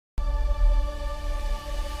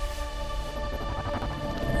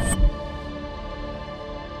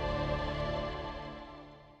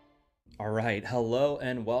All right, hello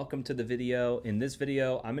and welcome to the video. In this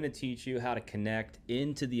video, I'm going to teach you how to connect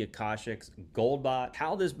into the Akashx Gold Bot,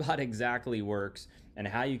 how this bot exactly works, and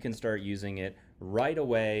how you can start using it right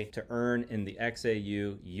away to earn in the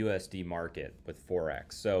XAU USD market with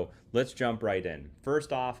Forex. So let's jump right in.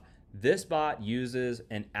 First off, this bot uses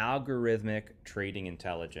an algorithmic trading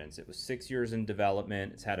intelligence. It was 6 years in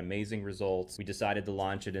development. It's had amazing results. We decided to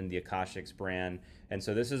launch it in the Akashx brand. And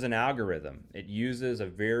so this is an algorithm. It uses a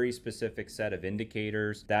very specific set of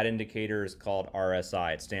indicators. That indicator is called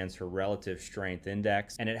RSI. It stands for Relative Strength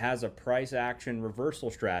Index. And it has a price action reversal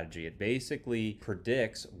strategy. It basically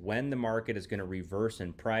predicts when the market is going to reverse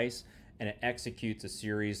in price, and it executes a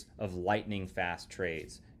series of lightning fast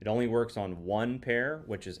trades. It only works on one pair,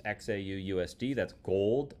 which is XAU USD, that's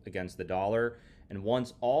gold against the dollar. And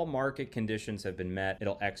once all market conditions have been met,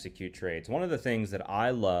 it'll execute trades. One of the things that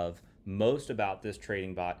I love most about this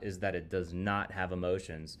trading bot is that it does not have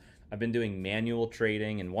emotions. I've been doing manual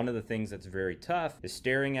trading, and one of the things that's very tough is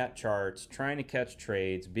staring at charts, trying to catch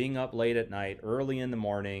trades, being up late at night, early in the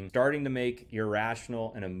morning, starting to make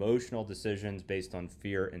irrational and emotional decisions based on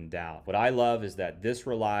fear and doubt. What I love is that this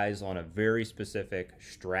relies on a very specific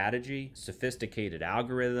strategy, sophisticated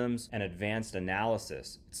algorithms, and advanced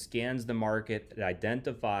analysis. It scans the market, it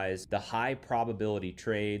identifies the high probability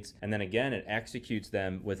trades, and then again, it executes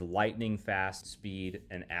them with lightning fast speed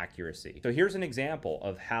and accuracy. So here's an example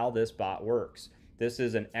of how this bot works. This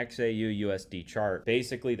is an XAU USD chart.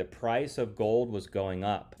 Basically, the price of gold was going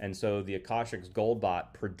up. And so the Akashx Gold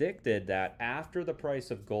Bot predicted that after the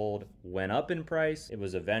price of gold went up in price, it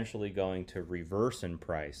was eventually going to reverse in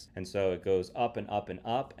price. And so it goes up and up and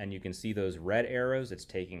up. And you can see those red arrows. It's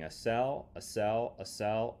taking a sell, a sell, a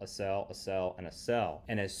sell, a sell, a sell, and a sell.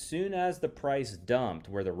 And as soon as the price dumped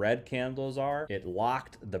where the red candles are, it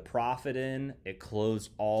locked the profit in. It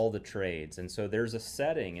closed all the trades. And so there's a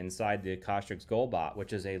setting inside the Akashx Gold Bot,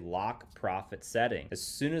 which is a lock profit setting. As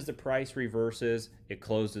soon as the price reverses, it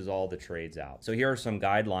closes all the trades out. So here are some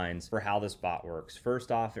guidelines for how this bot works.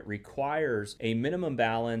 First off, it requires a minimum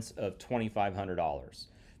balance of $2,500.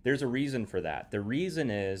 There's a reason for that. The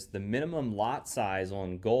reason is the minimum lot size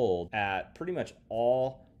on gold at pretty much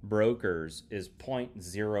all brokers is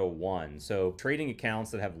 0.01. So trading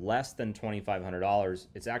accounts that have less than $2,500,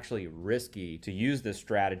 it's actually risky to use this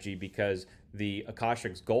strategy because the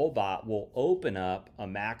Akashx Gold Bot will open up a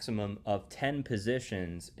maximum of 10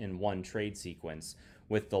 positions in one trade sequence,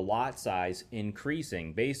 with the lot size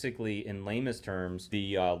increasing. Basically, in lamest terms,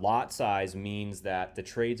 the lot size means that the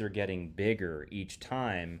trades are getting bigger each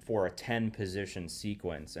time for a 10 position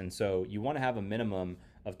sequence. And so you want to have a minimum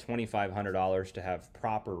of $2,500 to have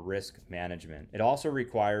proper risk management. It also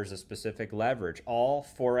requires a specific leverage. All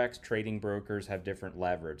Forex trading brokers have different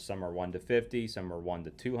leverage. Some are 1 to 50, some are 1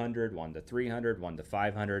 to 200, 1 to 300, 1 to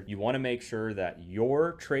 500. You want to make sure that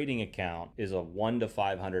your trading account is a 1 to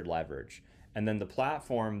 500 leverage. And then the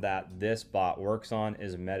platform that this bot works on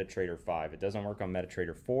is MetaTrader 5. It doesn't work on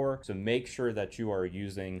MetaTrader 4, so make sure that you are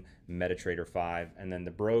using MetaTrader 5. And then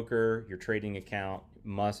the broker, your trading account,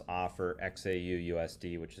 must offer XAU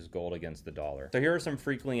USD, which is gold against the dollar. So here are some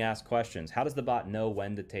frequently asked questions. How does the bot know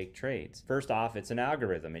when to take trades? First off, it's an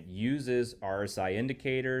algorithm. It uses RSI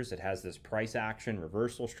indicators. It has this price action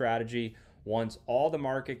reversal strategy. Once all the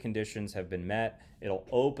market conditions have been met, it'll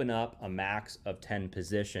open up a max of 10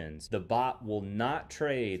 positions. The bot will not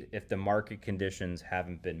trade if the market conditions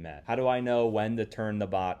haven't been met. How do I know when to turn the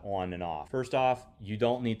bot on and off? First off, you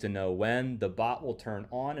don't need to know when. The bot will turn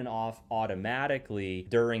on and off automatically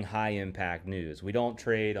during high impact news. We don't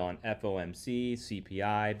trade on FOMC,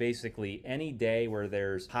 CPI, basically any day where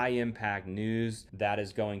there's high impact news that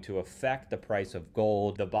is going to affect the price of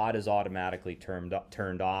gold, the bot is automatically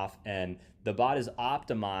turned off, and the bot is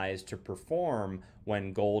optimized to perform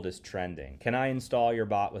when gold is trending. Can I install your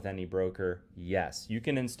bot with any broker? Yes, you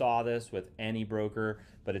can install this with any broker,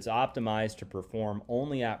 but it's optimized to perform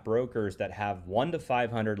only at brokers that have 1 to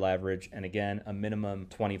 500 leverage and again, a minimum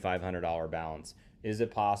 $2,500 balance. Is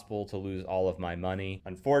it possible to lose all of my money?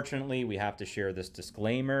 Unfortunately, we have to share this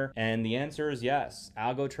disclaimer, and the answer is yes.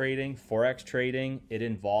 Algo trading, Forex trading, it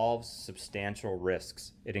involves substantial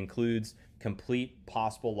risks. It includes complete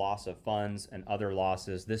possible loss of funds and other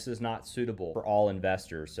losses. This is not suitable for all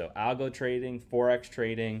investors. So algo trading, Forex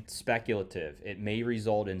trading, speculative. It may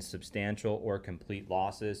result in substantial or complete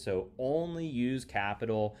losses. So only use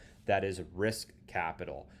capital that is risk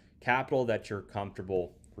capital. Capital that you're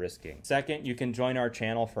comfortable risking. Second, you can join our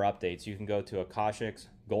channel for updates. You can go to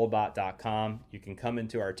akashxgoldbot.com. You can come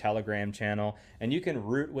into our Telegram channel and you can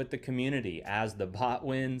root with the community. As the bot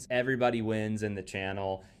wins, everybody wins in the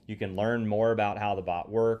channel. You can learn more about how the bot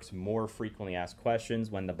works, more frequently asked questions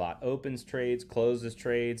when the bot opens trades, closes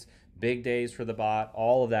trades, big days for the bot.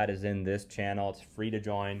 All of that is in this channel. It's free to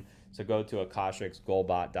join. So go to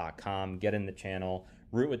akashxgoldbot.com, get in the channel,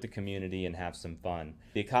 root with the community, and have some fun.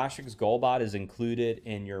 The Akashx Goldbot is included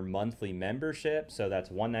in your monthly membership, so that's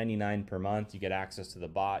 $199 per month. You get access to the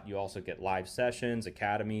bot. You also get live sessions,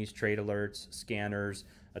 academies, trade alerts, scanners,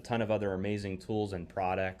 a ton of other amazing tools and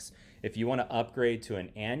products. If you want to upgrade to an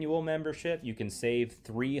annual membership, you can save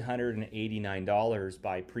 $389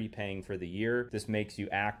 by prepaying for the year. This makes you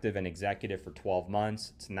active and executive for 12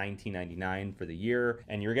 months. It's $19.99 for the year,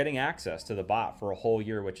 and you're getting access to the bot for a whole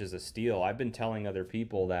year, which is a steal. I've been telling other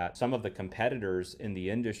people that some of the competitors in the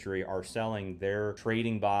industry are selling their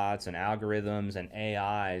trading bots and algorithms and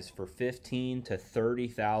AIs for $15,000 to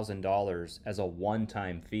 $30,000 as a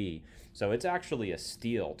one-time fee. So it's actually a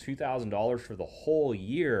steal. $2,000 for the whole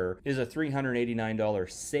year is a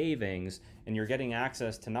 $389 savings, and you're getting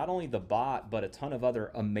access to not only the bot, but a ton of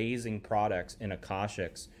other amazing products in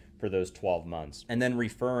Akashx for those 12 months. And then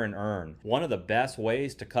refer and earn. One of the best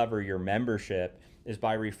ways to cover your membership is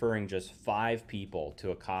by referring just 5 people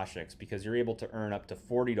to Akashx, because you're able to earn up to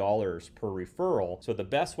 $40 per referral. So the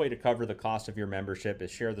best way to cover the cost of your membership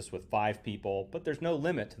is share this with 5 people, but there's no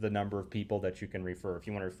limit to the number of people that you can refer. If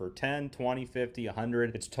you want to refer 10, 20, 50,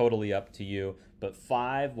 100, it's totally up to you, but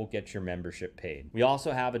 5 will get your membership paid. We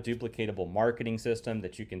also have a duplicatable marketing system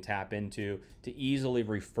that you can tap into to easily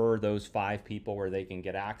refer those 5 people, where they can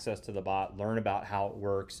get access to the bot, learn about how it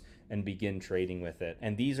works, and begin trading with it.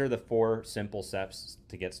 And these are the 4 simple steps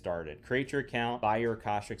to get started. Create your account, buy your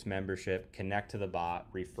Akashx membership, connect to the bot,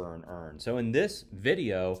 refer and earn. So in this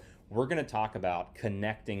video, we're gonna talk about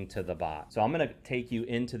connecting to the bot. So I'm gonna take you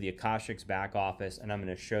into the Akashx back office, and I'm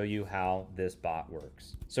gonna show you how this bot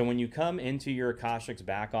works. So when you come into your Akashx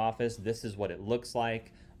back office, this is what it looks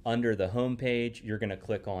like. Under the home page, you're gonna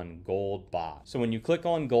click on Gold Bot. So when you click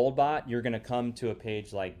on Gold Bot, you're gonna come to a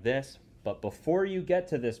page like this. But before you get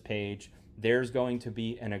to this page, there's going to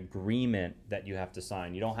be an agreement that you have to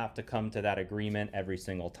sign. You don't have to come to that agreement every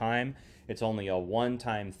single time. It's only a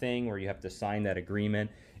one-time thing where you have to sign that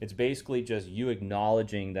agreement. It's basically just you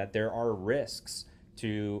acknowledging that there are risks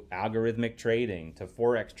to algorithmic trading, to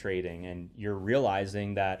Forex trading, and you're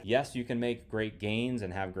realizing that yes, you can make great gains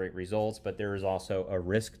and have great results, but there is also a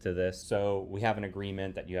risk to this. So we have an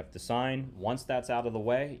agreement that you have to sign. Once that's out of the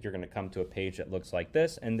way, you're going to come to a page that looks like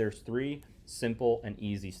this, and there's 3 simple and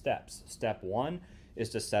easy steps. Step 1 is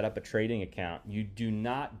to set up a trading account. You do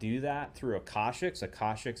not do that through Akashx.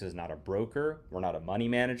 Akashx is not a broker. We're not a money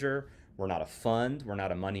manager. We're not a fund. We're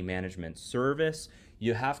not a money management service.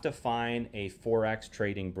 You have to find a Forex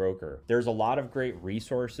trading broker. There's a lot of great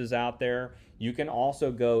resources out there. You can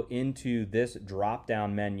also go into this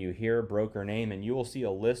drop-down menu here, broker name, and you will see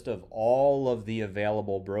a list of all of the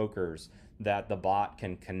available brokers that the bot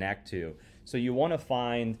can connect to. So you want to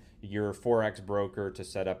find your Forex broker to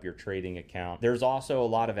set up your trading account. There's also a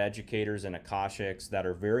lot of educators in Akashx that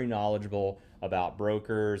are very knowledgeable about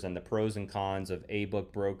brokers and the pros and cons of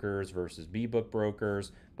A-book brokers versus B-book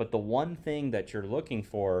brokers. But the one thing that you're looking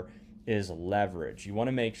for is leverage. You want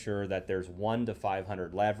to make sure that there's 1 to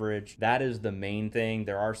 500 leverage. That is the main thing.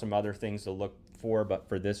 There are some other things to look for, but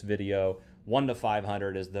for this video, 1 to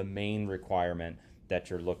 500 is the main requirement that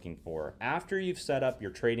you're looking for. After you've set up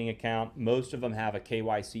your trading account, most of them have a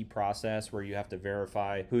KYC process where you have to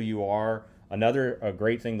verify who you are. A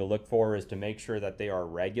great thing to look for is to make sure that they are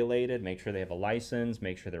regulated, make sure they have a license,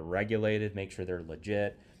 make sure they're regulated, make sure they're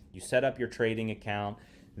legit. You set up your trading account,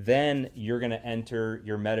 then you're going to enter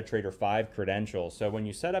your MetaTrader 5 credentials. So when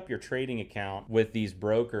you set up your trading account with these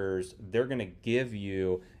brokers, they're going to give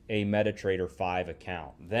you a MetaTrader 5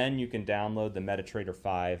 account. Then you can download the MetaTrader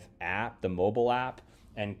 5 app, the mobile app,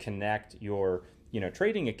 and connect your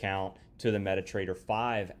trading account to the MetaTrader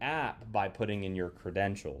 5 app by putting in your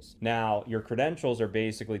credentials. Now, your credentials are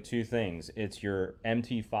basically 2 things. It's your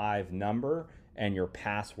MT5 number and your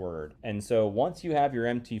password. And so once you have your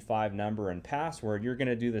MT5 number and password, you're going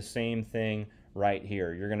to do the same thing right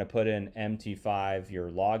here. You're going to put in MT5, your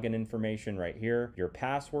login information right here, your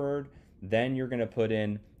password, then you're going to put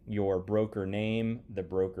in your broker name, the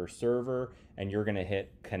broker server, and you're going to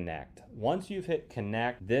hit connect. Once you've hit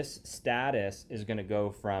connect, this status is going to go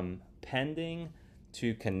from pending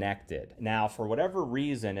to connected. Now, for whatever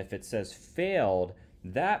reason, if it says failed,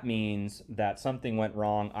 that means that something went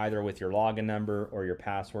wrong either with your login number or your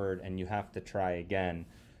password, and you have to try again.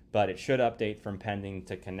 but it should update from pending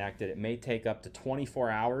to connected. It may take up to 24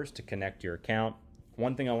 hours to connect your account.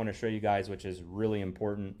 One thing I want to show you guys, which is really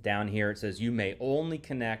important, down here it says you may only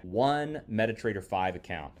connect one MetaTrader 5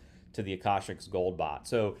 account to the Akashx Gold Bot.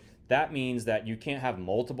 So that means that you can't have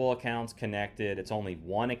multiple accounts connected. It's only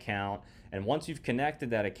one account. And once you've connected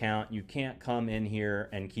that account, you can't come in here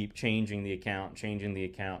and keep changing the account, changing the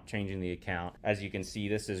account, changing the account. As you can see,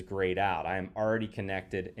 this is grayed out. I am already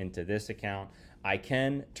connected into this account. I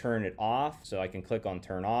can turn it off, so I can click on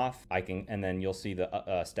turn off. And then you'll see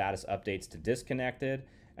the status updates to disconnected,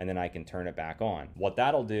 and then I can turn it back on. What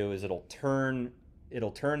that'll do is it'll turn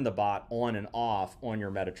the bot on and off on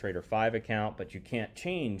your MetaTrader 5 account, but you can't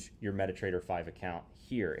change your MetaTrader 5 account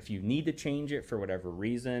here. If you need to change it for whatever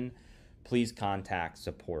reason, please contact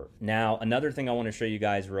support. Now, another thing I want to show you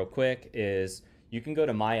guys real quick is you can go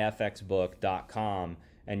to myfxbook.com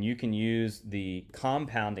and you can use the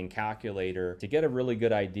compounding calculator to get a really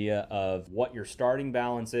good idea of what your starting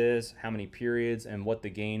balance is, how many periods, and what the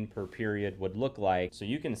gain per period would look like. So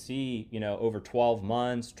you can see, over 12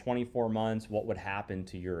 months, 24 months, what would happen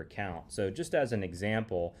to your account. So just as an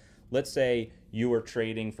example, let's say you were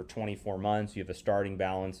trading for 24 months, you have a starting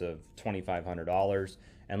balance of $2,500.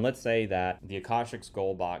 And let's say that the Akashx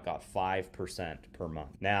Gold Bot got 5% per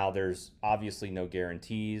month. Now, there's obviously no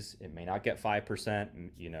guarantees. It may not get 5%.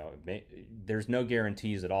 There's no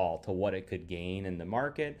guarantees at all to what it could gain in the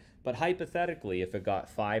market. But hypothetically, if it got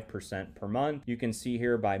 5% per month, you can see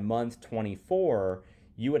here by month 24,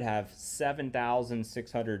 you would have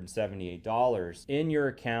 $7,678 in your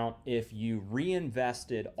account if you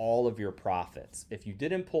reinvested all of your profits. If you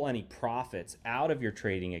didn't pull any profits out of your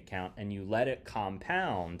trading account and you let it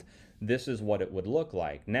compound, this is what it would look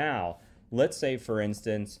like. Now, let's say, for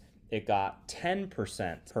instance, it got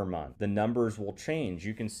 10% per month. The numbers will change.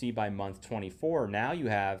 You can see by month 24, now you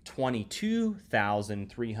have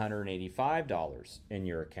 $22,385 in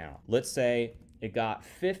your account. Let's say it got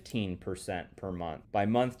 15% per month. By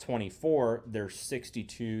month 24, there's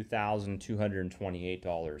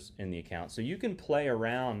 $62,228 in the account. So you can play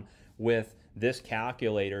around with this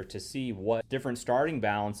calculator to see what different starting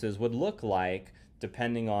balances would look like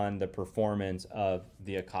depending on the performance of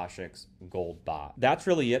the Akashx Gold Bot. That's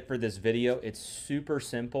really it for this video. It's super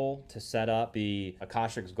simple to set up the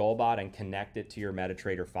Akashx Gold Bot and connect it to your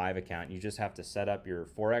MetaTrader 5 account. You just have to set up your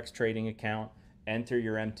Forex trading account, enter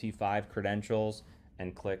your MT5 credentials,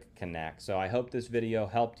 and click connect. So I hope this video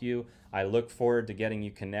helped you. I look forward to getting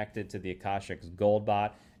you connected to the Akashx Gold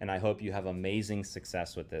Bot, and I hope you have amazing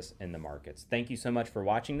success with this in the markets. Thank you so much for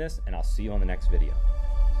watching this, and I'll see you on the next video.